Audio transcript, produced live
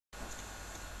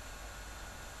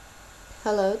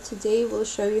Hello, today we'll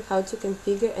show you how to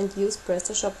configure and use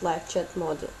Prestashop live chat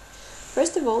module.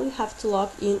 First of all, you have to log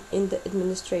in the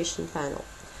administration panel.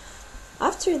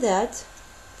 After that,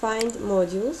 find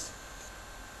modules.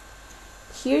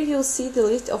 Here you'll see the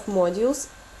list of modules.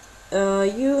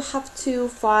 You have to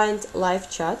find live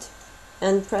chat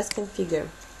and press configure.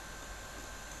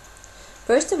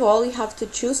 First of all, you have to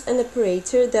choose an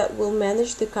operator that will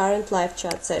manage the current live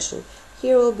chat session.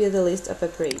 Here will be the list of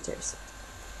operators.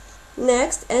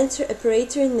 Next, enter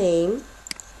operator name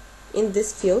in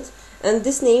this field, and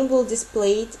this name will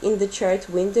display it in the chart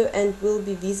window and will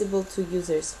be visible to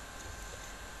users.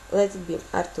 Let it be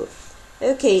Artur.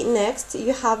 Okay, next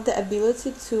you have the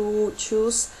ability to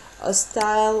choose a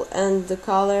style and the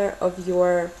color of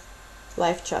your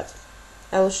live chat.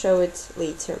 I will show it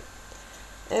later.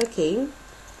 Okay,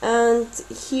 and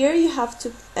here you have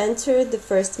to enter the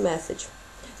first message.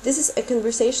 This is a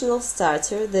conversational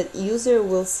starter that user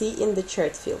will see in the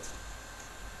chat field.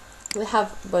 We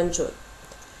have bonjour.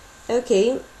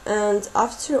 Okay, and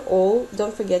after all,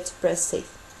 don't forget to press save.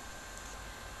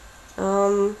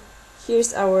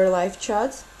 Here's our live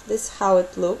chat. This is how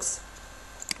it looks,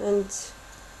 and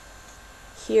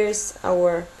here's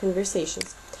our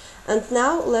conversations. And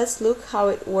now let's look how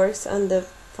it works on the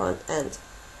front end.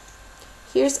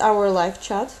 Here's our live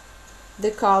chat. The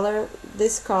color,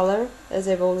 this color, as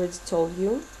I've already told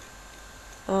you,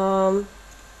 and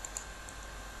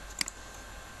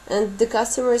the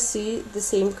customers see the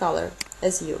same color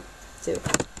as you do.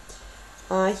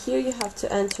 Here you have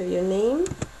to enter your name,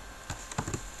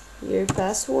 your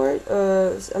password,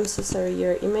 I'm so sorry,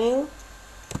 your email,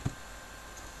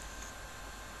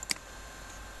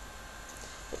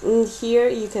 and here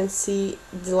you can see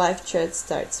the live chat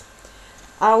starts.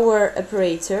 Our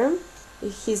operator,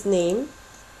 his name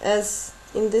as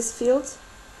in this field,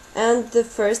 and the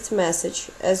first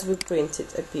message as we printed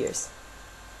appears.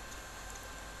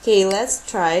 Okay, let's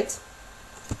try it.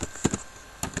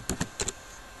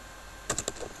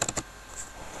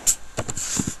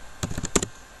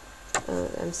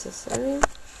 I'm so sorry.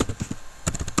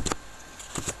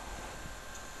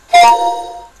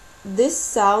 This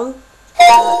sound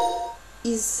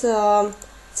is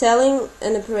telling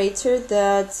an operator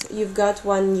that you've got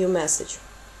one new message.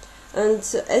 And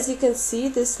as you can see,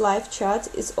 this live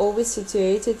chat is always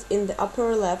situated in the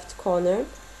upper left corner,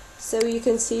 so you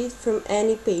can see it from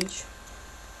any page.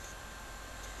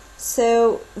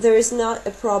 So there is not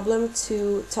a problem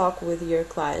to talk with your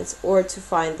clients or to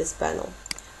find this panel.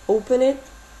 Open it,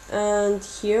 and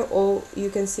here you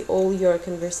can see all your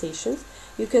conversations.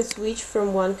 You can switch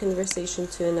from one conversation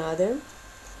to another.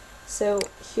 So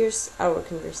here's our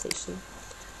conversation.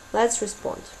 Let's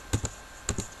respond.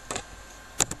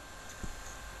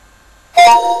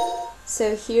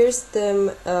 So here's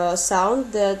the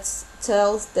sound that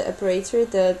tells the operator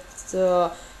that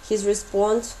his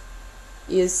response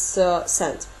is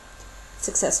sent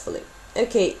successfully.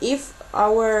 Okay, if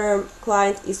our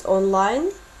client is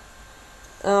online,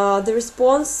 the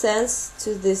response sends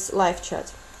to this live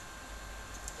chat.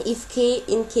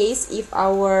 In case if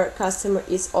our customer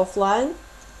is offline,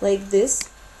 like this,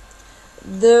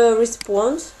 the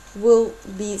response will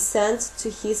be sent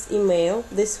to his email,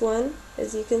 this one,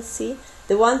 as you can see,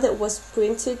 the one that was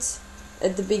printed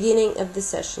at the beginning of the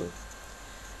session.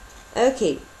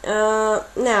 Okay,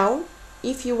 now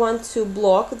if you want to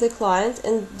block the client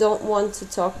and don't want to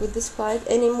talk with this client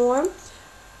anymore,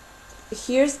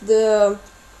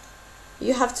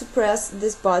 you have to press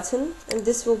this button and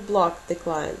this will block the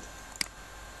client.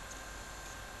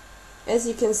 As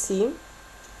you can see,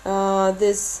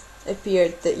 this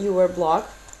appeared that you were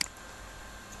blocked,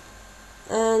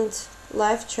 and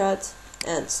live chat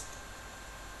ends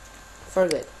for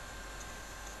good.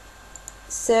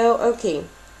 So okay,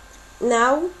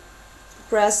 now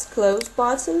press close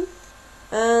button,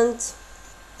 and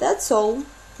that's all.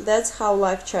 That's how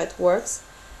live chat works.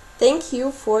 Thank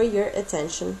you for your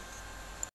attention.